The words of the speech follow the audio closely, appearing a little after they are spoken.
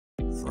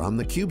From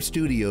theCUBE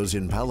studios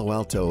in Palo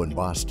Alto and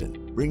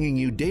Boston, bringing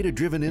you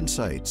data-driven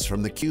insights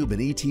from theCUBE and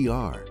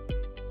ETR.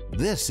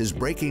 This is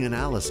Breaking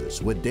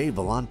Analysis with Dave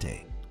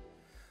Vellante.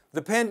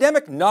 The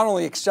pandemic not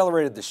only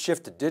accelerated the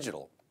shift to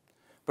digital,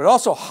 but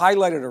also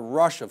highlighted a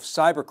rush of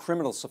cyber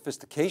criminal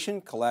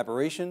sophistication,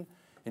 collaboration,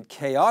 and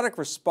chaotic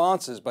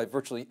responses by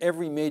virtually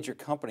every major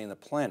company on the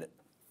planet.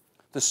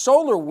 The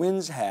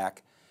SolarWinds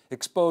hack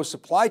exposed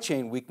supply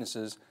chain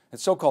weaknesses and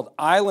so-called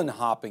island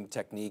hopping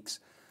techniques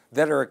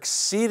that are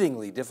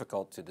exceedingly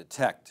difficult to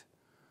detect.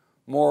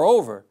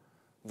 Moreover,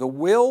 the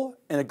will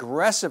and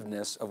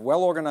aggressiveness of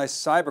well-organized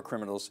cyber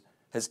criminals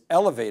has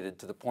elevated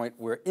to the point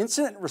where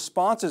incident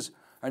responses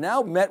are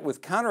now met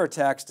with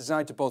counterattacks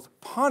designed to both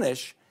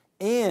punish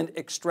and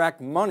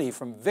extract money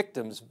from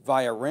victims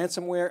via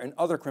ransomware and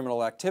other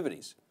criminal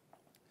activities.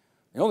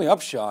 The only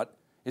upshot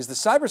is the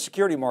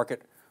cybersecurity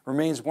market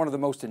remains one of the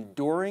most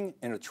enduring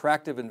and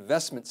attractive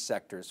investment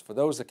sectors for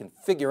those that can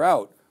figure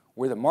out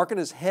where the market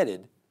is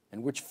headed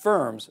and which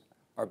firms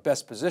are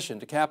best positioned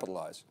to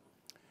capitalize.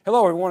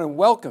 Hello everyone and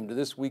welcome to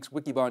this week's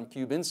Wikibon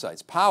CUBE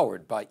Insights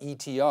powered by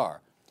ETR.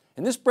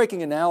 In this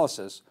breaking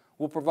analysis,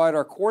 we'll provide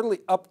our quarterly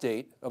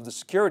update of the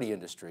security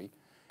industry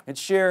and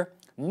share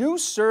new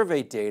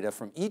survey data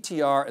from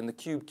ETR and the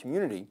CUBE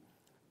community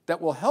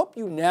that will help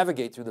you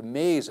navigate through the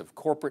maze of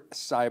corporate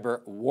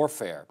cyber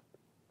warfare.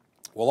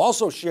 We'll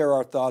also share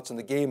our thoughts on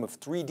the game of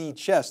 3D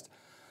chess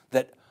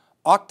that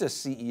Okta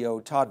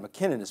CEO Todd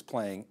McKinnon is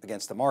playing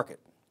against the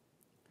market.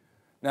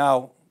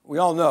 Now, we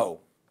all know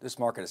this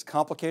market is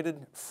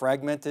complicated,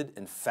 fragmented,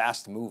 and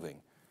fast moving.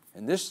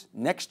 And this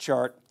next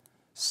chart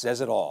says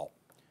it all.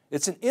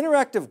 It's an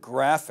interactive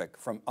graphic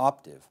from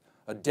Optiv,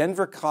 a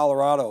Denver,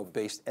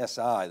 Colorado-based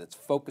SI that's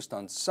focused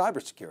on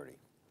cybersecurity.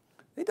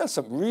 They done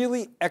some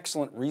really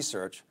excellent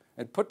research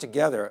and put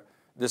together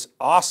this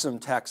awesome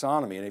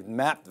taxonomy, and they've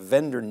mapped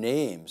vendor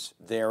names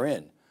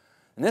therein.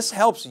 And this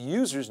helps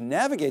users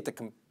navigate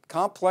the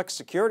complex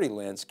security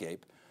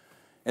landscape.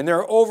 And there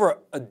are over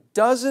a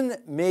dozen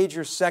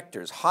major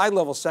sectors,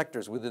 high-level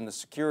sectors within the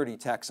security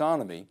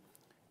taxonomy,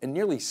 and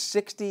nearly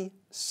 60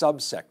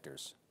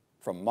 subsectors,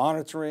 from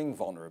monitoring,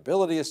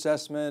 vulnerability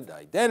assessment,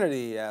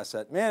 identity,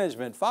 asset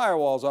management,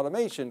 firewalls,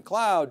 automation,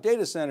 cloud,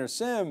 data center,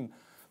 SIEM,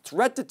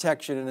 threat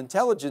detection and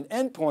intelligent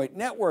endpoint,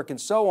 network,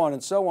 and so on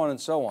and so on and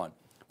so on.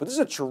 But this is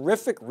a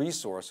terrific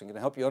resource and going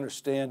to help you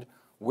understand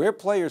where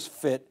players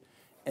fit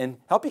and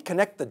help you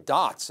connect the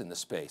dots in the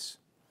space.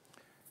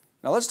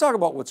 Now let's talk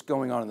about what's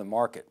going on in the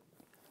market.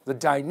 The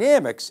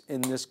dynamics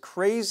in this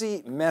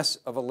crazy mess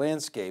of a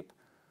landscape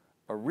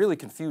are really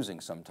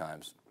confusing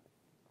sometimes.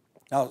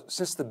 Now,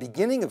 since the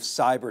beginning of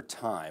cyber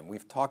time,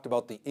 we've talked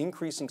about the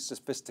increasing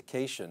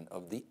sophistication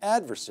of the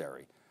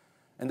adversary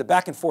and the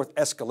back and forth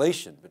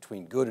escalation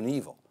between good and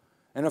evil.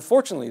 And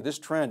unfortunately, this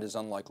trend is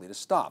unlikely to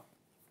stop.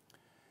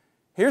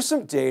 Here's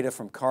some data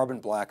from Carbon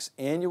Black's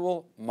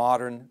annual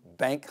Modern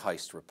Bank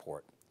Heist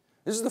report.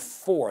 This is the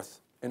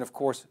fourth, and of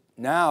course,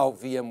 now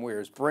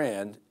VMware's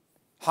brand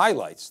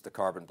highlights the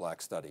Carbon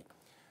Black study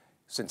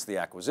since the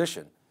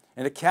acquisition,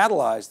 and it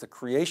catalyzed the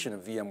creation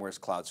of VMware's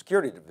cloud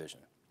security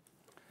division.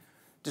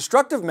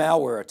 Destructive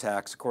malware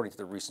attacks, according to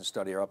the recent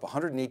study, are up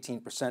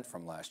 118%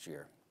 from last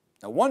year.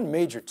 Now, one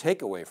major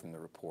takeaway from the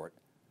report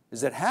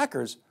is that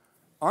hackers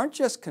aren't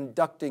just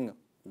conducting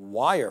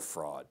wire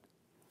fraud.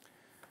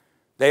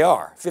 They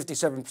are.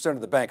 57%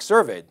 of the banks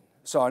surveyed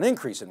saw an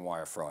increase in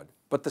wire fraud.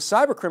 But the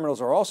cyber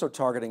criminals are also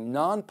targeting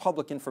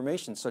non-public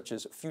information such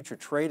as future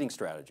trading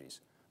strategies.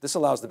 This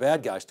allows the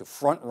bad guys to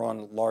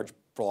front-run large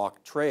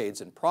block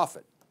trades and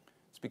profit.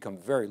 It's become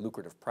very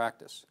lucrative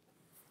practice.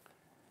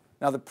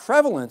 Now the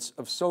prevalence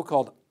of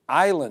so-called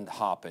island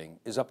hopping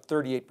is up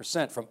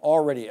 38% from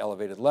already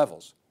elevated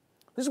levels.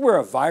 This is where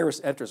a virus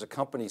enters a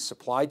company's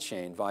supply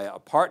chain via a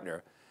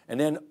partner and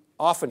then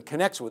often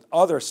connects with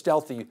other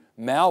stealthy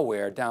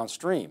malware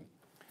downstream.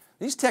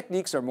 These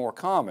techniques are more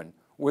common,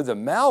 where the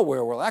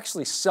malware will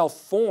actually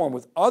self-form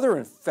with other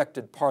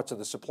infected parts of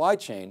the supply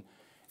chain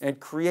and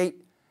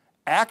create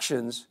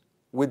actions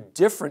with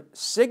different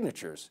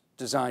signatures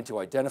designed to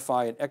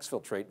identify and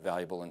exfiltrate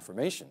valuable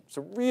information. It's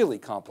a really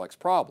complex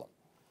problem.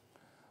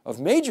 Of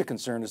major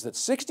concern is that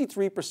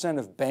 63%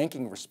 of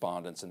banking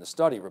respondents in the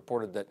study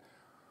reported that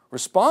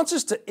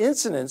responses to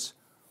incidents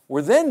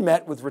were then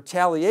met with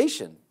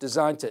retaliation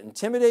designed to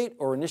intimidate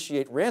or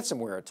initiate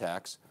ransomware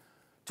attacks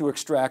to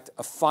extract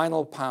a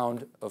final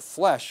pound of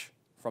flesh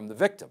from the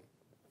victim.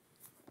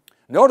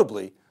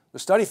 Notably, the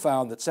study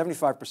found that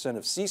 75%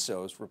 of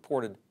CISOs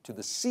reported to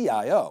the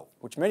CIO,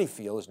 which many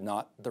feel is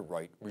not the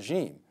right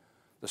regime.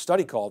 The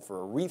study called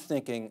for a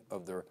rethinking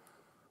of the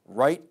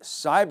right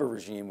cyber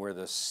regime where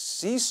the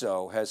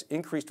CISO has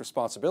increased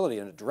responsibility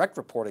and a direct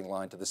reporting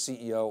line to the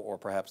CEO or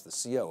perhaps the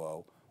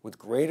COO with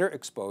greater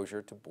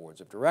exposure to boards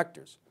of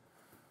directors.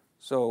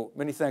 So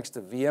many thanks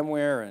to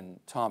VMware and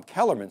Tom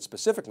Kellerman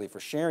specifically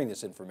for sharing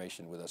this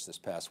information with us this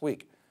past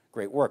week.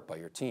 Great work by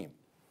your team.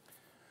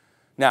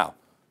 Now,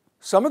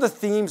 some of the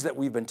themes that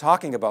we've been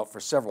talking about for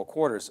several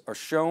quarters are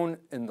shown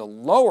in the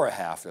lower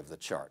half of the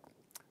chart.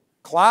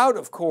 Cloud,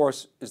 of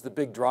course, is the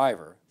big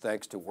driver,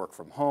 thanks to work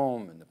from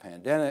home and the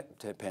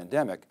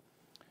pandemic.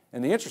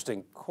 And the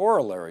interesting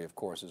corollary, of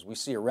course, is we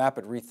see a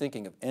rapid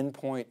rethinking of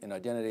endpoint and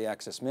identity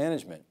access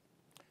management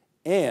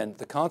and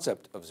the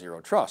concept of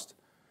zero trust.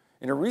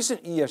 In a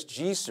recent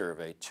ESG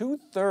survey,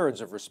 2/3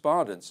 of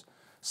respondents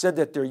said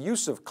that their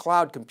use of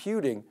cloud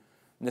computing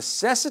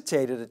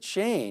necessitated a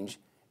change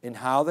in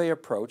how they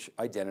approach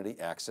identity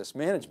access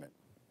management.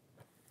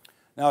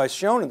 Now, as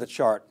shown in the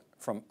chart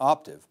from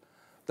Optiv,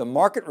 the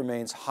market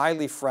remains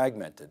highly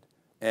fragmented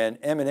and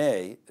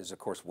M&A is of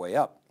course way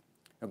up.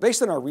 Now,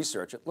 based on our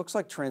research, it looks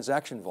like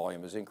transaction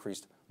volume has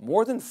increased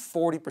more than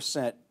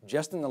 40%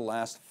 just in the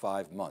last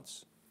 5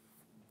 months.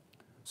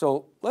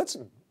 So let's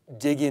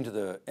dig into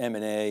the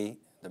M&A,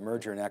 the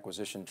merger and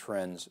acquisition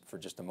trends for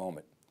just a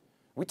moment.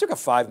 We took a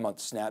 5-month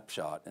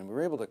snapshot and we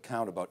were able to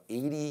count about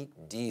 80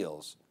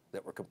 deals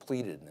that were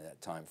completed in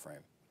that time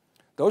frame.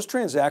 Those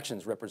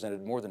transactions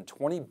represented more than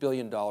 $20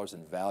 billion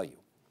in value.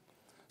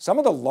 Some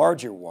of the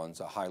larger ones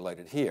are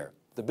highlighted here.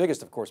 The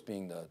biggest, of course,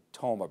 being the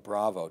Thoma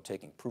Bravo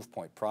taking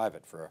Proofpoint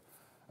private for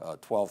a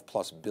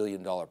 $12+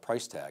 billion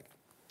price tag.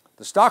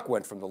 The stock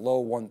went from the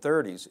low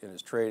 130s and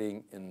is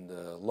trading in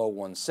the low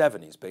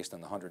 170s based on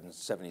the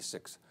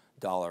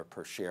 $176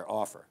 per share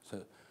offer.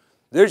 So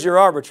there's your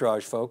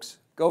arbitrage, folks.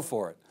 Go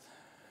for it.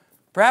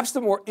 Perhaps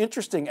the more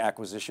interesting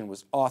acquisition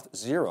was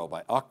Auth0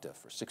 by Okta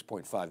for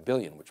 $6.5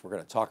 billion, which we're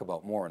going to talk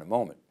about more in a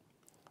moment.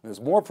 There's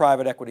more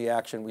private equity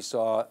action we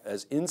saw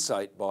as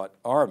Insight bought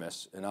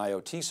Armis, an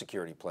IoT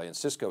security play, and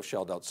Cisco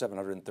shelled out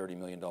 $730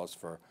 million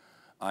for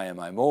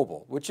IMI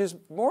Mobile, which is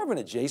more of an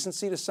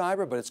adjacency to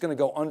cyber, but it's going to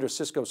go under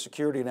Cisco's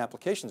security and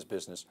applications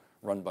business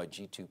run by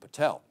Jeetu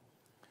Patel.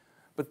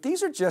 But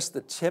these are just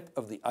the tip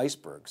of the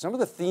iceberg. Some of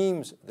the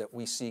themes that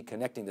we see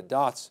connecting the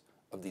dots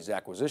of these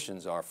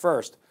acquisitions are,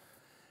 first,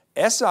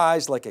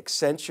 SIs like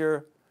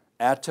Accenture,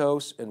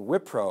 Atos, and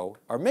Wipro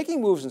are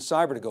making moves in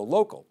cyber to go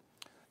local.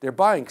 They're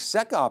buying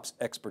SecOps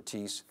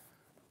expertise,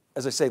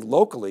 as I say,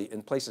 locally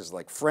in places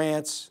like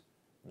France,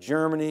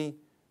 Germany,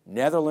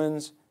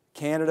 Netherlands,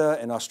 Canada,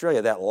 and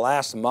Australia, that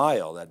last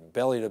mile, that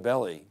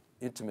belly-to-belly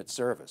intimate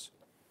service.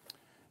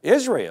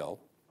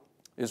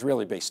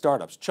 Israeli-based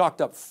startups chalked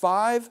up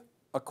 5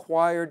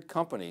 acquired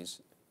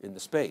companies in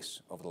the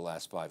space over the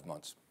last 5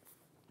 months.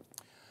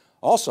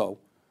 Also,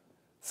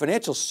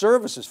 financial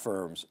services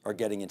firms are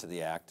getting into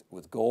the act,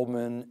 with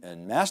Goldman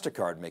and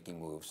MasterCard making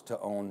moves to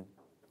own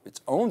its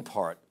own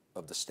part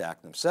of the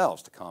stack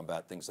themselves to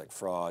combat things like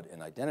fraud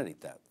and identity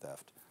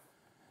theft.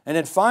 And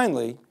then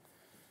finally,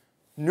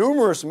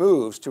 numerous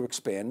moves to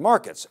expand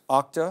markets.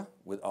 Okta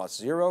with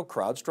Auth0,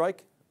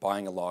 CrowdStrike,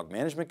 buying a log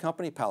management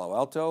company, Palo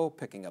Alto,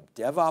 picking up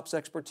DevOps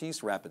expertise,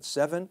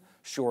 Rapid7,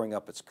 shoring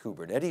up its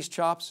Kubernetes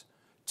chops,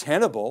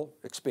 Tenable,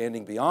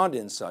 expanding beyond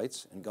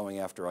insights and going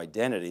after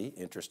identity,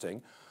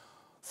 interesting.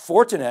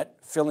 Fortinet,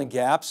 filling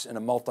gaps in a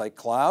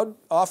multi-cloud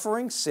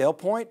offering.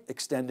 SailPoint,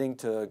 extending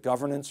to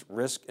governance,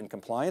 risk, and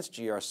compliance,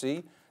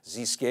 GRC.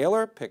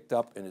 Zscaler, picked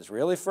up an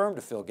Israeli firm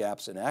to fill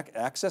gaps in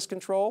access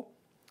control.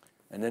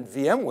 And then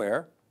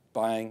VMware,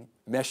 buying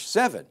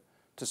Mesh7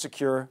 to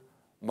secure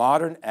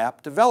modern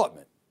app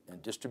development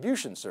and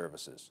distribution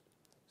services.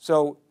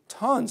 So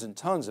tons and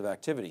tons of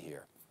activity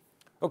here.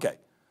 Okay,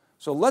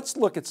 so let's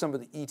look at some of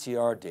the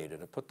ETR data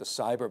to put the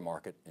cyber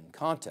market in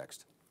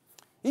context.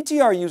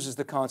 ETR uses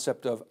the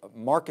concept of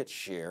market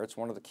share, it's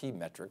one of the key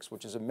metrics,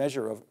 which is a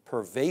measure of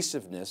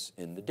pervasiveness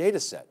in the data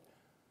set.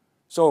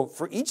 So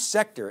for each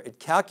sector, it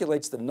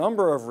calculates the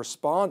number of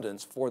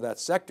respondents for that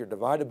sector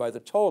divided by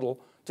the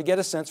total to get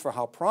a sense for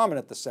how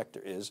prominent the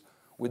sector is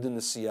within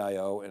the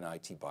CIO and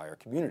IT buyer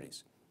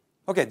communities.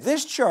 Okay,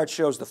 this chart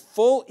shows the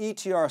full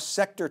ETR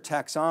sector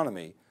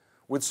taxonomy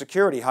with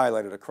security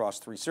highlighted across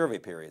 3 survey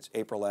periods,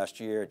 April last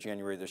year,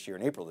 January this year,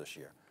 and April this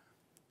year.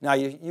 Now,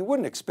 you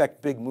wouldn't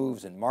expect big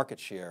moves in market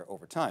share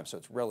over time, so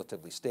it's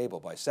relatively stable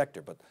by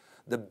sector, but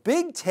the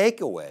big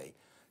takeaway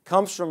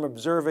comes from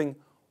observing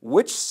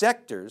which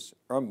sectors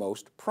are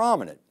most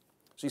prominent.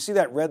 So you see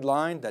that red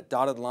line, that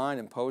dotted line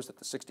imposed at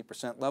the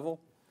 60%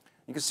 level?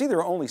 You can see there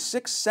are only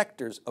 6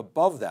 sectors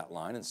above that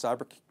line, and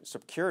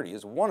cybersecurity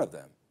is one of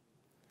them.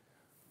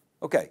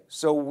 Okay,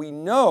 so we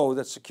know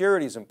that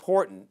security is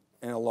important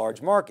in a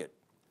large market,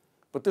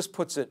 but this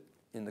puts it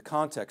in the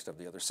context of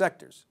the other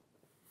sectors.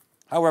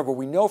 However,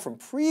 we know from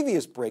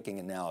previous breaking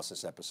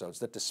analysis episodes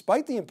that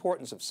despite the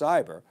importance of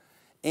cyber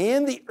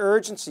and the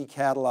urgency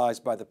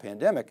catalyzed by the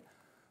pandemic,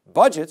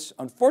 budgets,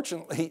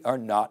 unfortunately, are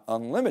not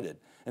unlimited,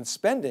 and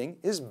spending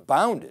is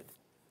bounded.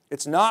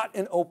 It's not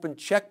an open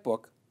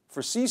checkbook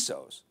for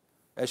CISOs,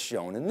 as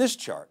shown in this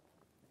chart.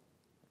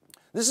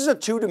 This is a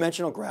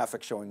 2-dimensional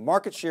graphic showing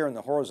market share in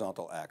the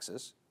horizontal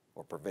axis,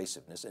 or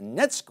pervasiveness, and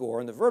net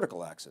score in the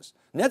vertical axis.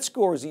 Net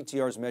score is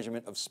ETR's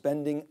measurement of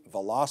spending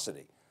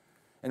velocity.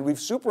 And we've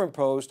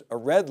superimposed a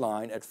red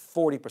line at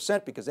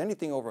 40% because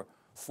anything over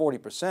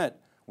 40%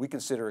 we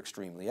consider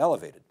extremely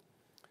elevated.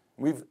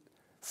 We've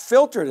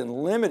filtered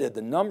and limited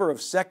the number of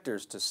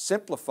sectors to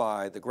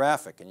simplify the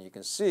graphic, and you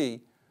can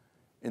see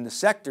in the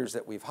sectors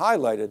that we've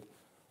highlighted,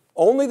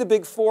 only the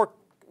big 4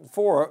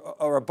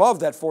 four are above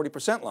that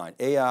 40% line: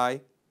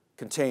 AI,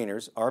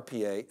 containers,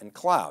 RPA, and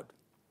cloud.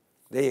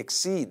 They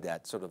exceed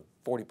that sort of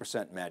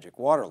 40% magic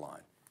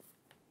waterline.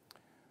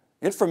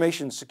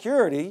 Information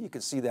security, you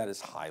can see that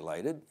is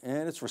highlighted,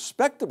 and it's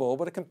respectable,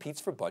 but it competes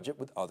for budget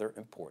with other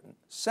important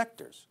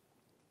sectors.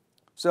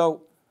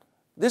 So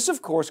this,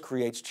 of course,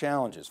 creates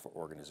challenges for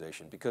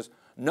organizations because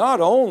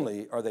not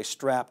only are they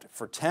strapped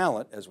for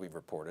talent, as we've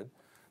reported,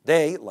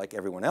 they, like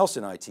everyone else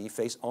in IT,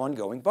 face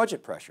ongoing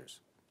budget pressures.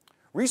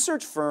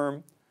 Research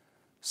firm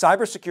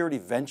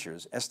Cybersecurity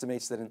Ventures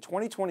estimates that in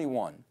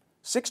 2021,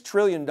 $6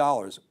 trillion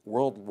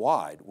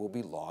worldwide will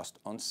be lost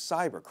on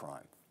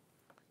cybercrime.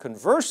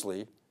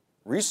 Conversely,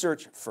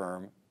 research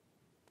firm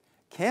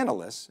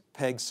Canalys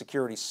pegs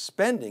security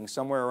spending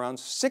somewhere around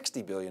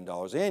 $60 billion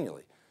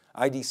annually.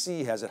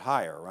 IDC has it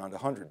higher, around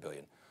 $100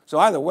 billion. So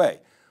either way,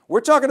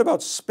 we're talking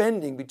about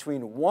spending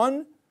between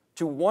 1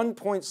 to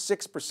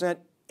 1.6%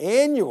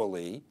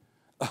 annually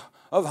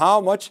of how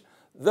much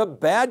the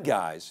bad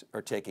guys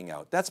are taking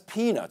out. That's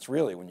peanuts,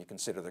 really, when you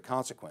consider the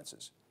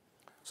consequences.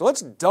 So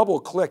let's double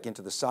click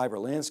into the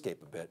cyber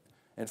landscape a bit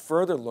and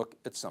further look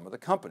at some of the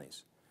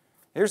companies.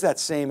 Here's that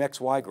same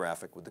XY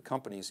graphic with the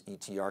company's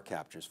ETR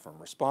captures from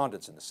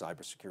respondents in the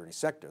cybersecurity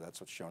sector. That's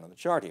what's shown on the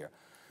chart here.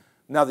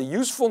 Now, the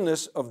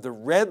usefulness of the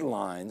red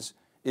lines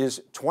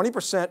is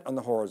 20% on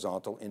the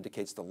horizontal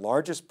indicates the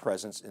largest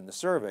presence in the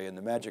survey, and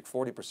the magic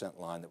 40%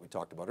 line that we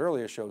talked about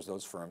earlier shows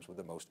those firms with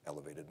the most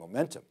elevated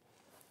momentum.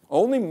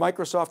 Only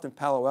Microsoft and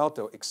Palo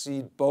Alto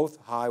exceed both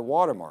high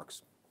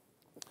watermarks.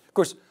 Of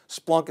course,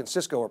 Splunk and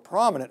Cisco are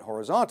prominent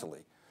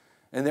horizontally,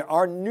 and there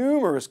are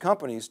numerous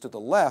companies to the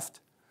left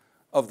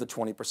of the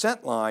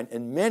 20% line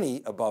and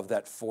many above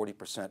that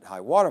 40% high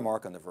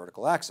watermark on the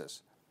vertical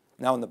axis.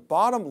 Now, in the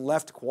bottom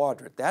left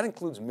quadrant, that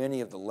includes many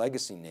of the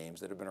legacy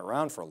names that have been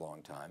around for a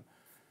long time,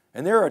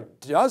 and there are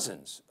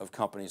dozens of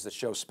companies that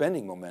show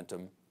spending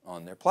momentum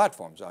on their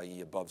platforms,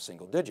 i.e. above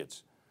single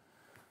digits.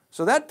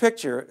 So that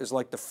picture is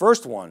like the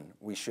first one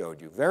we showed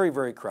you, very,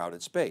 very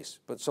crowded space.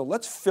 But so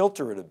let's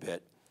filter it a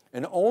bit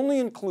and only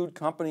include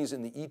companies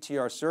in the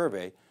ETR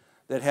survey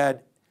that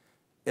had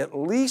at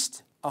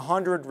least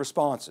 100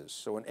 responses,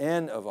 so an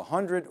N of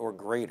 100 or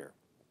greater.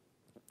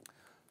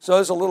 So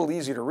it's a little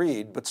easy to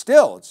read, but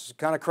still it's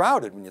kind of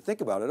crowded when you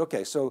think about it.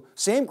 Okay, so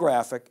same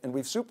graphic, and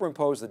we've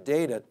superimposed the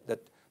data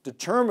that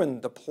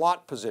determine the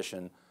plot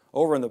position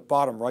over in the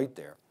bottom right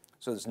there.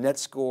 So there's net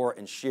score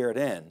and shared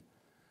N,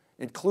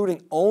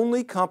 including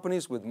only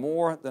companies with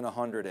more than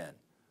 100 N.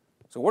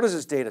 So what does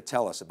this data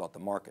tell us about the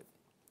market?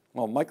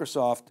 Well,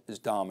 Microsoft is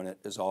dominant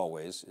as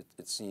always,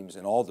 it seems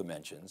in all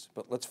dimensions,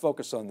 but let's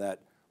focus on that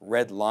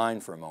red line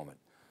for a moment.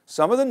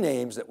 Some of the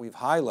names that we've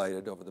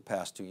highlighted over the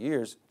past 2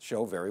 years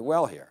show very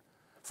well here.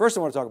 First,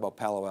 I want to talk about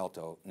Palo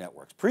Alto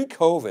Networks.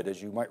 Pre-COVID,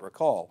 as you might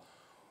recall,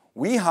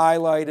 we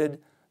highlighted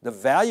the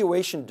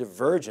valuation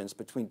divergence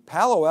between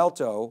Palo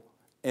Alto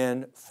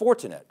and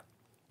Fortinet.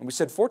 And we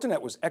said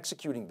Fortinet was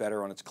executing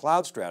better on its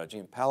cloud strategy,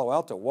 and Palo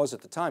Alto was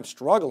at the time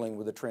struggling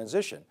with the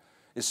transition,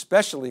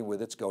 especially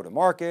with its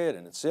go-to-market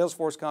and its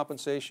Salesforce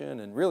compensation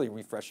and really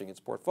refreshing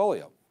its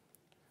portfolio.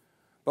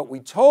 But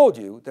we told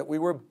you that we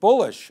were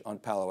bullish on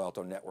Palo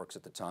Alto Networks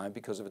at the time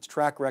because of its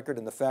track record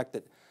and the fact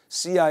that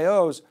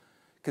CIOs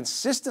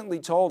consistently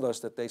told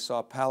us that they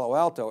saw Palo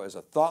Alto as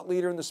a thought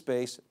leader in the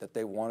space that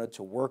they wanted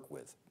to work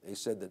with. They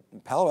said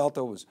that Palo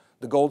Alto was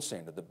the gold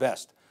standard, the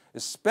best,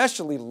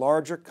 especially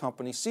larger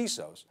company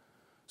CISOs.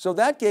 So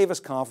that gave us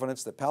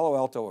confidence that Palo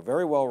Alto, a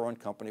very well-run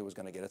company, was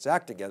going to get its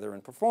act together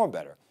and perform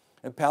better.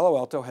 And Palo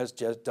Alto has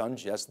done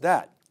just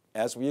that,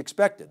 as we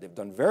expected. They've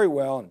done very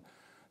well, and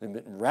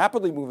they've been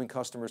rapidly moving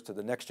customers to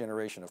the next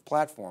generation of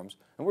platforms,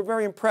 and we're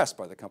very impressed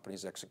by the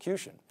company's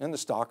execution, and the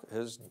stock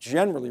has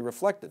generally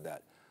reflected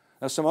that.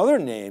 Now, some other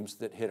names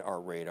that hit our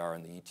radar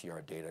in the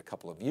ETR data a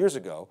couple of years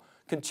ago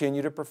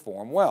continue to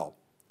perform well.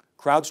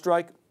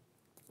 CrowdStrike,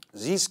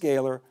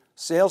 Zscaler,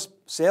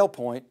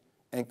 SailPoint,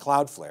 and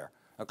Cloudflare.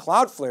 Now,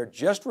 Cloudflare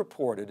just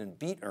reported and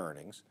beat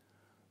earnings,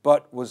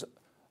 but was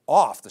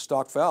off. The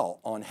stock fell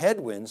on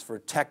headwinds for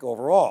tech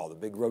overall, the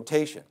big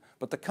rotation.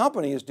 But the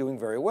company is doing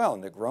very well,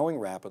 and they're growing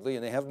rapidly,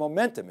 and they have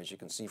momentum, as you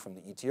can see from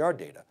the ETR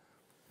data.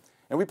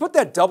 And we put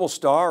that double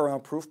star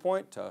around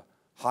Proofpoint to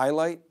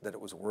highlight that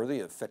it was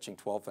worthy of fetching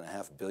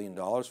 $12.5 billion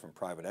from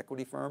private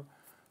equity firm.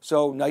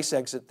 So nice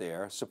exit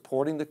there,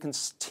 supporting the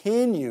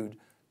continued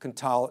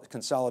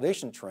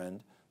consolidation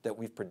trend that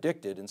we've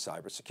predicted in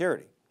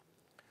cybersecurity.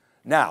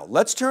 Now,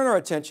 let's turn our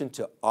attention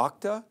to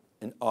Okta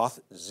and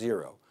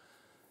Auth0.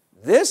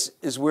 This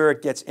is where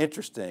it gets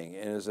interesting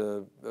and is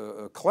a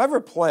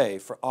clever play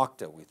for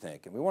Okta, we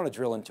think, and we want to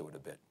drill into it a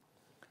bit.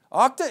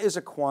 Okta is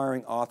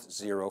acquiring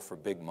Auth0 for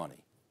big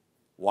money.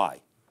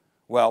 Why?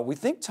 Well, we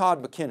think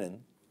Todd McKinnon,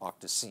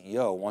 Okta's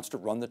CEO, wants to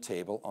run the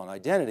table on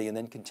identity and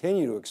then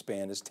continue to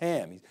expand his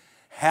TAM. He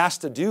has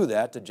to do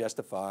that to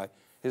justify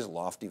his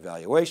lofty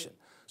valuation.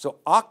 So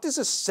Okta's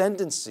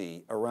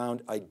ascendancy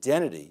around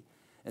identity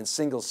and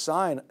single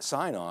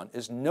sign-on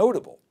is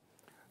notable.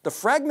 The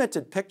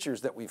fragmented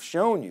pictures that we've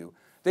shown you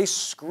They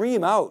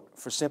scream out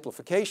for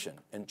simplification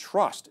and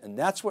trust, and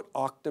that's what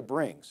Okta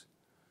brings.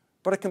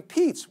 But it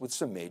competes with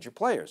some major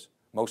players,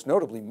 most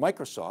notably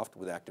Microsoft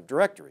with Active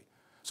Directory.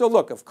 So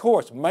look, of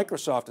course,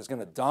 Microsoft is going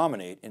to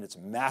dominate in its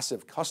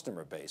massive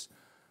customer base,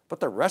 but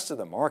the rest of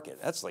the market,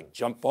 that's like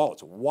jump ball,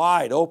 it's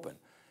wide open.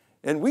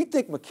 And we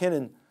think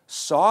McKinnon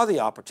saw the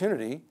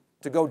opportunity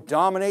to go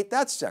dominate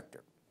that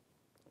sector.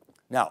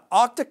 Now,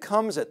 Okta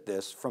comes at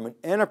this from an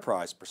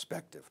enterprise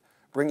perspective,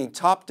 bringing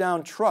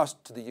top-down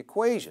trust to the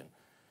equation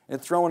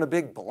and throwing a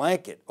big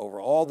blanket over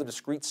all the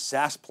discrete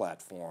SaaS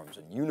platforms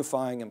and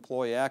unifying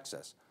employee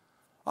access.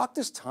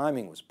 Okta's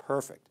timing was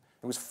perfect.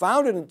 It was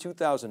founded in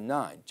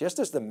 2009, just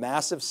as the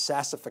massive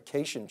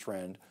SaaSification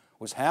trend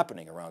was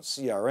happening around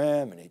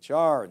CRM and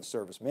HR and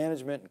service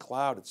management and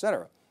cloud,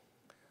 etc.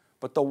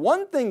 But the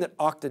one thing that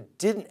Okta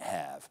didn't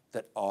have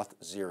that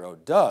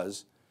Auth0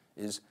 does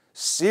is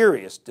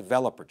serious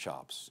developer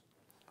chops.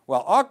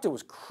 While Okta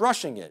was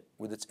crushing it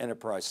with its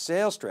enterprise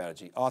sales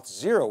strategy,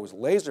 Auth0 was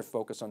laser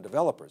focused on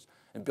developers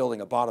and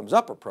building a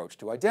bottoms-up approach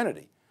to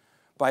identity.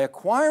 By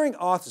acquiring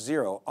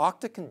Auth0,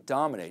 Okta can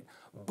dominate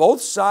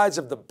both sides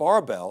of the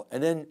barbell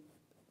and then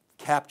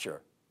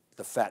capture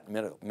the fat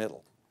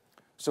middle.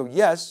 So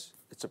yes,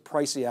 it's a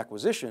pricey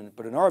acquisition,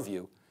 but in our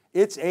view,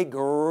 it's a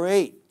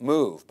great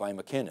move by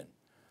McKinnon.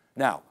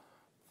 Now,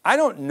 I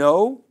don't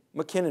know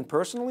McKinnon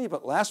personally,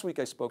 but last week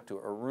I spoke to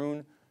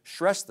Arun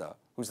Shrestha,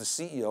 who's the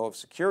CEO of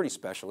security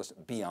specialist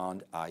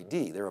Beyond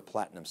ID. They're a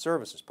platinum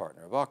services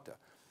partner of Okta.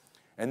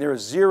 And they're a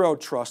zero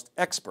trust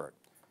expert.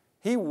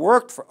 He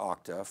worked for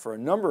Okta for a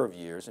number of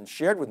years and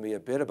shared with me a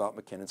bit about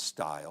McKinnon's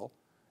style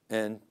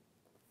and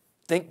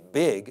think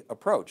big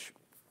approach.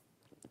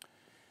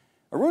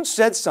 Arun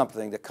said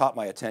something that caught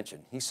my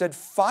attention. He said,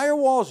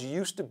 firewalls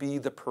used to be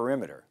the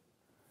perimeter.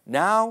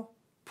 Now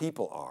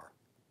people are.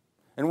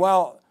 And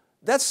while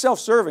that's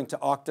self-serving to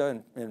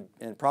Okta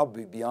and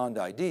probably Beyond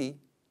ID,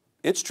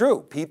 it's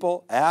true.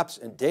 People,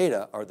 apps, and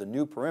data are the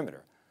new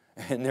perimeter,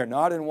 and they're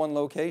not in one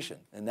location,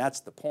 and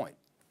that's the point.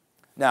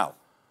 Now,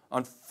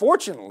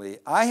 unfortunately,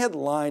 I had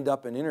lined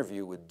up an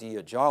interview with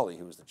Dia Jolly,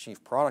 who was the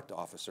Chief Product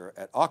Officer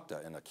at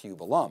Okta and a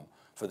CUBE alum,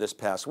 for this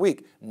past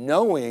week,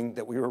 knowing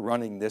that we were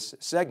running this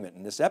segment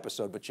in this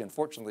episode, but she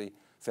unfortunately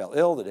fell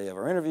ill the day of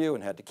our interview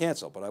and had to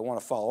cancel. But I want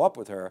to follow up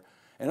with her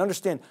and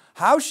understand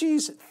how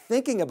she's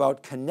thinking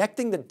about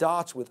connecting the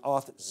dots with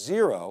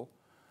Auth0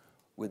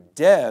 with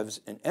devs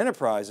and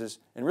enterprises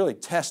and really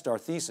test our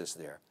thesis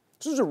there.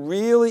 This is a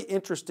really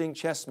interesting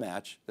chess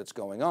match that's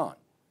going on.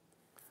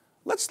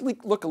 Let's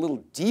look a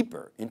little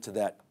deeper into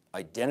that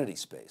identity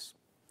space.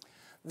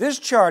 This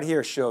chart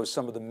here shows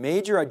some of the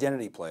major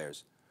identity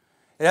players.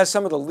 It has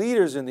some of the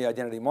leaders in the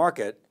identity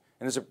market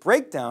and is a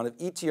breakdown of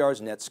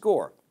ETR's net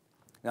score.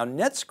 Now,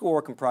 net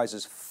score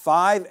comprises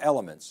 5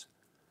 elements.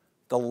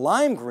 The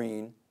lime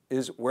green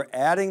is we're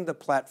adding the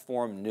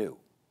platform new.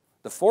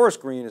 The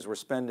forest green is we're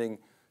spending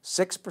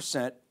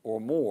 6% or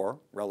more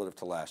relative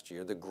to last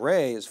year. The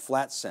gray is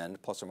flat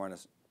spend plus or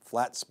minus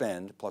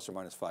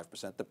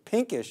 5%. The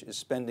pinkish is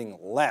spending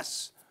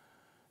less.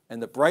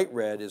 And the bright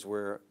red is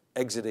we're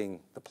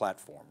exiting the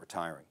platform,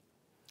 retiring.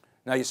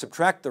 Now you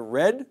subtract the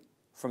red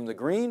from the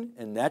green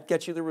and that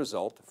gets you the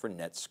result for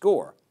net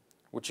score,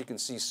 which you can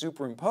see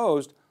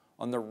superimposed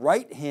on the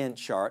right-hand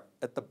chart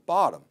at the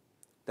bottom,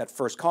 that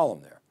first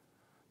column there.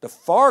 The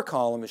far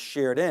column is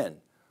shared in,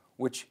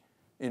 which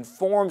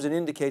informs and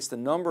indicates the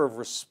number of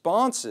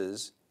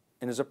responses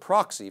and is a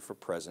proxy for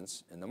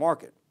presence in the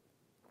market.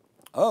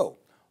 Oh,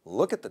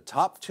 look at the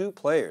top 2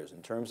 players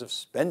in terms of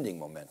spending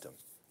momentum.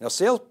 Now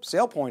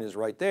SailPoint is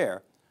right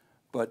there,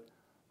 but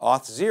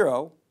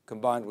Auth0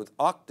 combined with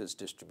Okta's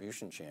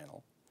distribution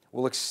channel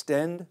will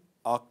extend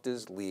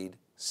Okta's lead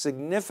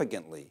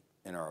significantly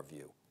in our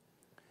view.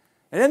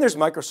 And then there's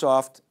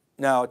Microsoft.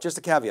 Now, just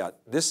a caveat,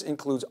 this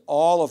includes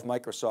all of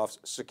Microsoft's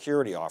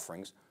security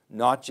offerings,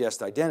 not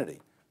just identity,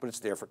 but it's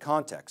there for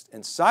context.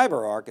 And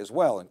CyberArk as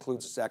well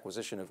includes its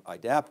acquisition of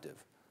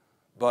Idaptive,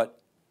 but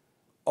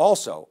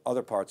also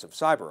other parts of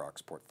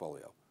CyberArk's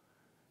portfolio.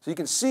 So you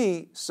can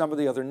see some of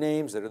the other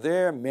names that are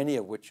there, many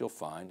of which you'll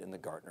find in the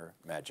Gartner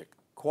Magic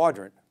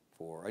Quadrant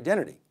for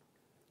identity.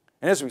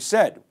 And as we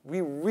said,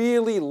 we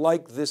really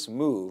like this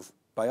move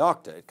by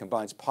Okta. It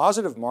combines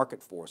positive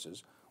market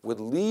forces with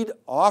lead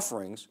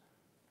offerings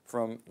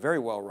from very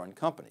well-run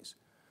companies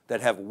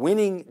that have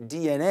winning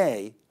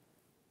DNA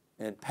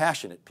and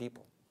passionate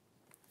people.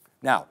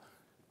 Now,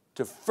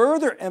 to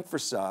further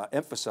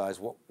emphasize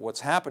what's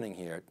happening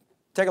here,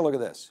 take a look at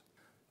this.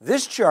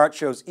 This chart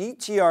shows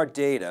ETR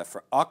data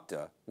for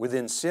Okta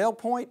within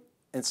SailPoint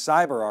and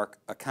CyberArk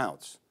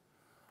accounts.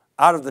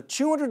 Out of the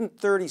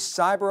 230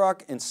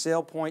 CyberArk and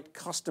SailPoint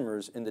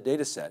customers in the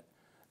data set,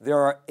 there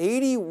are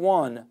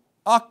 81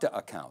 Okta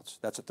accounts.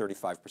 That's a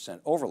 35%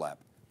 overlap.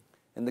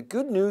 And the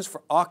good news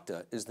for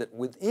Okta is that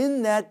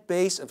within that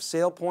base of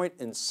SailPoint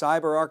and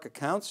CyberArk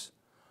accounts,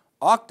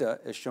 Okta,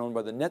 as shown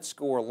by the net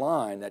score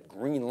line, that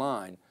green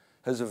line,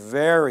 has a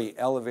very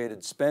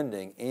elevated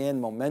spending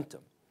and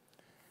momentum.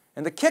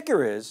 And the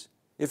kicker is,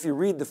 if you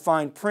read the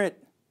fine print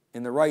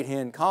in the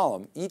right-hand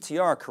column,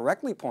 ETR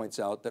correctly points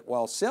out that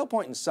while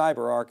SailPoint and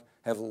CyberArk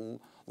have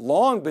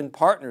long been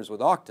partners with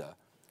Okta,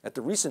 at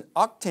the recent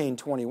Octane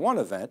 21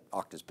 event,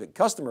 Okta's big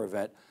customer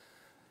event,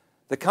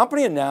 the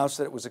company announced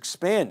that it was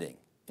expanding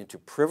into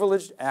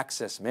privileged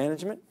access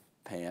management,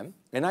 PAM,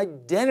 and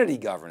identity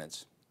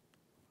governance.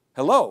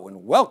 Hello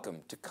and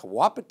welcome to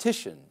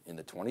co-opetition in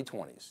the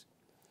 2020s.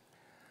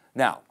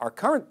 Now, our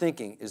current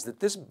thinking is that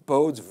this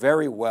bodes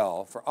very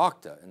well for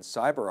Okta, and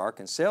CyberArk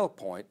and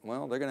SailPoint,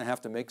 well, they're going to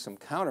have to make some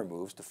counter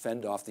moves to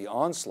fend off the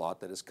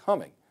onslaught that is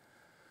coming.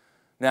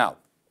 Now,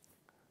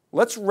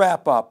 let's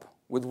wrap up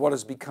with what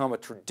has become a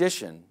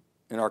tradition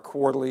in our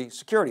quarterly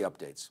security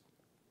updates.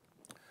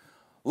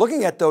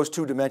 Looking at those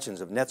two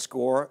dimensions of net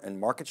score and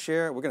market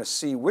share, we're going to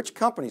see which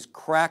companies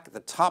crack the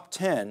top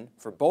 10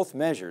 for both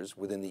measures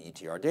within the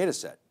ETR data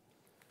set.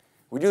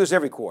 We do this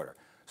every quarter.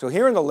 So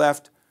here on the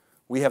left,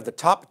 we have the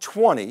top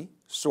 20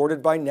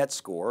 sorted by net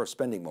score or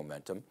spending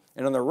momentum,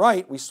 and on the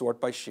right we sort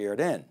by shared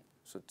N.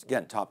 So it's,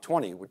 again, top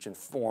 20, which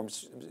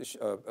informs,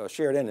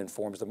 shared N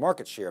informs the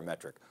market share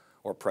metric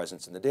or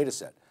presence in the data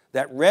set.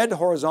 That red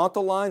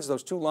horizontal lines,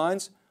 those two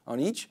lines on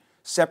each,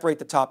 separate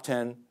the top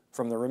 10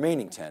 from the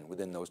remaining 10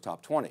 within those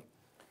top 20.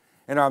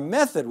 And our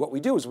method, what we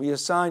do is we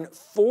assign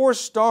 4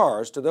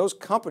 stars to those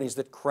companies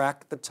that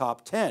crack the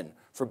top 10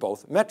 for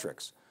both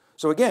metrics.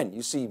 So again,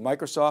 you see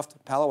Microsoft,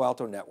 Palo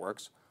Alto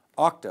Networks,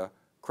 Okta,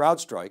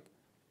 CrowdStrike,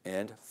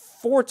 and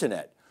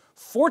Fortinet.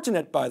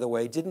 Fortinet, by the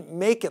way, didn't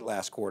make it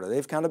last quarter.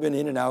 They've kind of been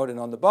in and out and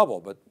on the bubble,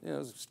 but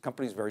this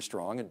company's very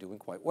strong and doing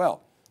quite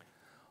well.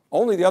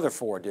 Only the other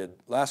 4 did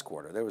last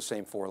quarter. They were the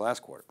same 4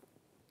 last quarter.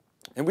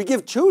 And we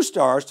give 2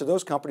 stars to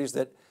those companies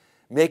that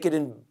make it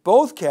in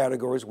both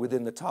categories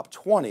within the top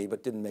 20,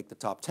 but didn't make the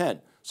top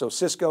 10. So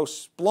Cisco,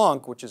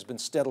 Splunk, which has been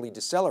steadily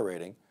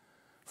decelerating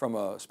from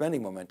a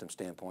spending momentum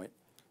standpoint,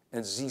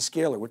 and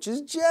Zscaler, which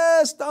is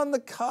just on the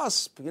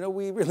cusp. You know,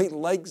 we really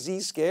like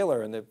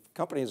Zscaler and the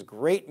company has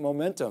great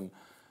momentum,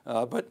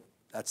 but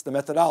that's the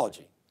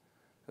methodology.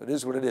 It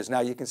is what it is.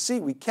 Now you can see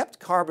we kept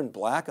carbon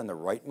black on the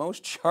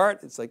rightmost chart.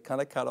 It's like kind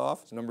of cut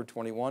off, it's number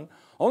 21,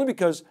 only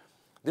because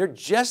they're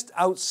just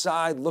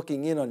outside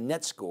looking in on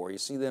net score. You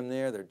see them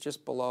there, they're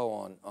just below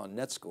on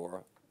net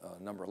score,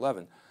 number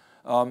 11.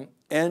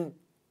 And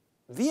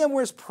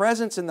VMware's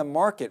presence in the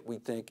market, we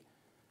think,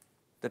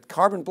 that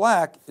carbon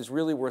black is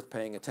really worth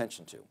paying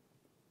attention to.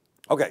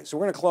 Okay, so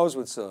we're going to close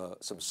with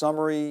some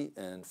summary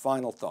and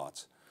final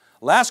thoughts.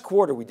 Last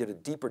quarter, we did a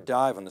deeper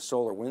dive on the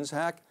SolarWinds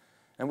hack,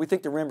 and we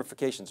think the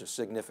ramifications are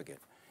significant.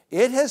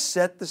 It has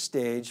set the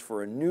stage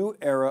for a new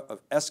era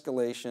of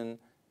escalation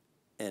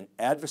and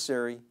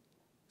adversary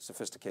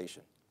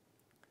sophistication.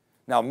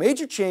 Now, a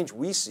major change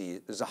we see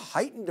is a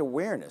heightened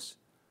awareness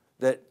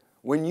that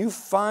when you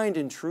find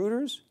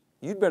intruders,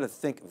 you'd better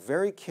think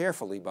very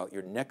carefully about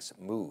your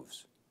next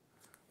moves.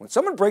 When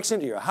someone breaks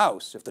into your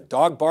house, if the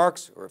dog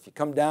barks or if you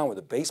come down with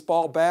a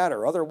baseball bat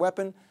or other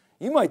weapon,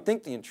 you might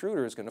think the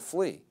intruder is going to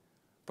flee.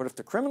 But if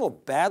the criminal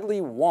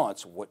badly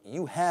wants what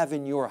you have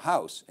in your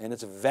house and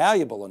it's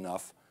valuable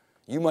enough,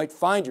 you might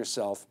find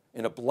yourself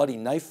in a bloody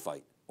knife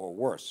fight or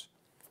worse.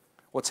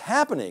 What's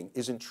happening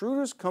is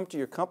intruders come to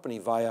your company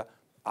via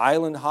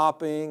island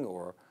hopping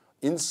or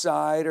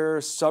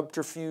insider,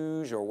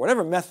 subterfuge, or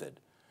whatever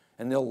method,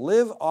 and they'll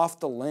live off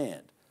the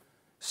land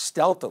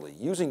stealthily,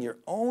 using your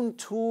own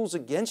tools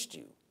against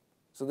you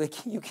so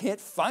you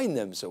can't find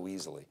them so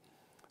easily.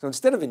 So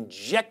instead of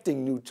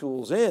injecting new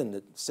tools in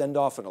that send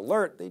off an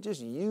alert, they just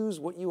use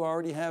what you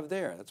already have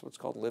there. That's what's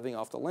called living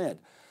off the land.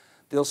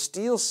 They'll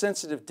steal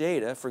sensitive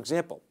data, for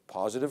example,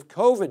 positive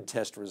COVID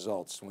test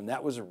results when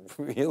that was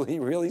really,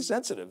 really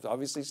sensitive,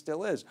 obviously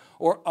still is,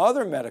 or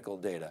other medical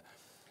data.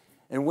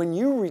 And when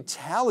you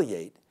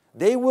retaliate,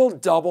 they will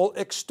double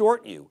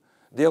extort you.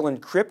 They'll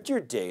encrypt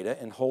your data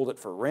and hold it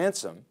for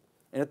ransom,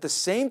 and at the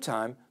same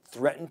time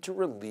threaten to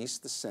release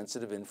the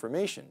sensitive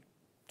information,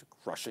 to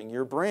crushing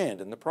your brand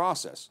in the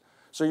process.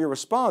 So your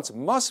response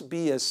must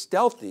be as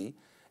stealthy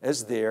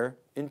as their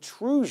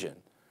intrusion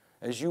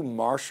as you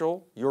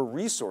marshal your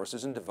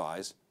resources and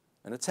devise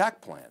an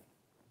attack plan.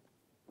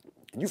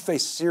 And you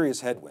face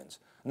serious headwinds.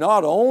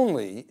 Not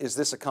only is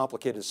this a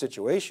complicated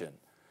situation,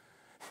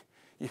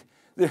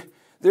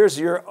 there's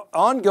your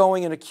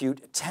ongoing and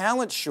acute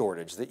talent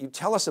shortage that you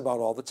tell us about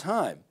all the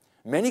time.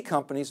 Many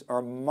companies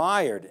are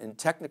mired in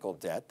technical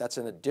debt. That's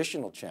an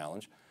additional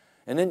challenge.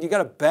 And then you got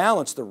to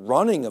balance the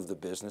running of the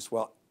business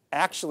while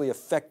actually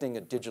affecting a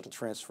digital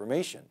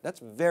transformation. That's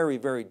very,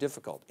 very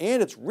difficult.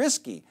 And it's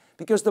risky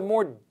because the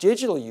more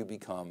digital you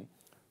become,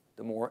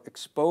 the more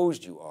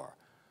exposed you are.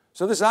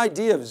 So this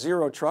idea of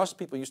zero trust,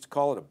 people used to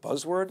call it a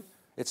buzzword.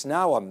 It's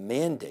now a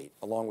mandate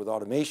along with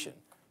automation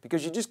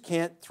because you just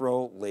can't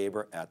throw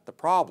labor at the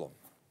problem.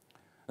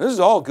 This is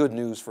all good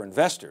news for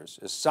investors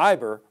as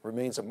cyber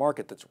remains a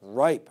market that's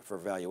ripe for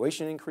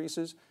valuation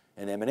increases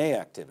and M&A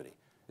activity,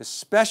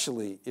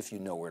 especially if you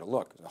know where to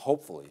look.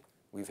 Hopefully,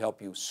 we've helped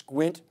you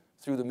squint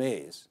through the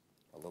maze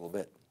a little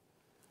bit.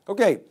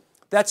 Okay,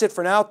 that's it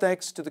for now.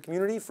 Thanks to the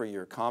community for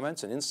your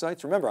comments and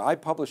insights. Remember, I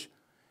publish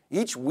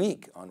each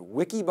week on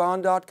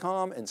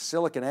wikibon.com and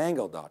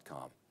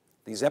siliconangle.com.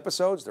 These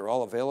episodes, they're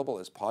all available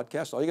as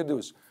podcasts. All you gotta do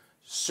is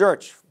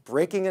search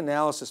Breaking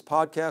Analysis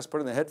Podcast,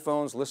 put in the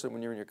headphones, listen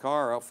when you're in your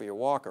car or out for your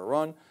walk or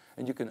run,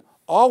 and you can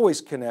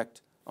always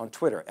connect on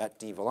Twitter at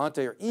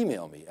dvellante or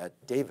email me at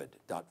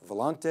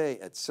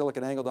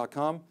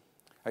david.vellante@siliconangle.com.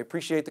 I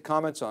appreciate the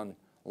comments on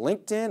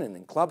LinkedIn and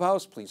in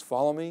Clubhouse. Please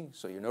follow me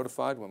so you're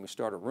notified when we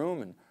start a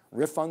room and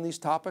riff on these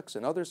topics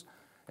and others.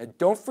 And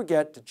don't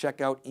forget to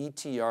check out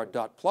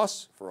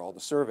etr.plus for all the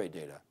survey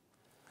data.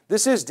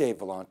 This is Dave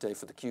Vellante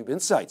for theCUBE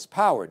Insights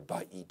powered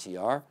by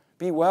ETR.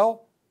 Be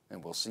well,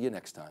 and we'll see you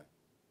next time.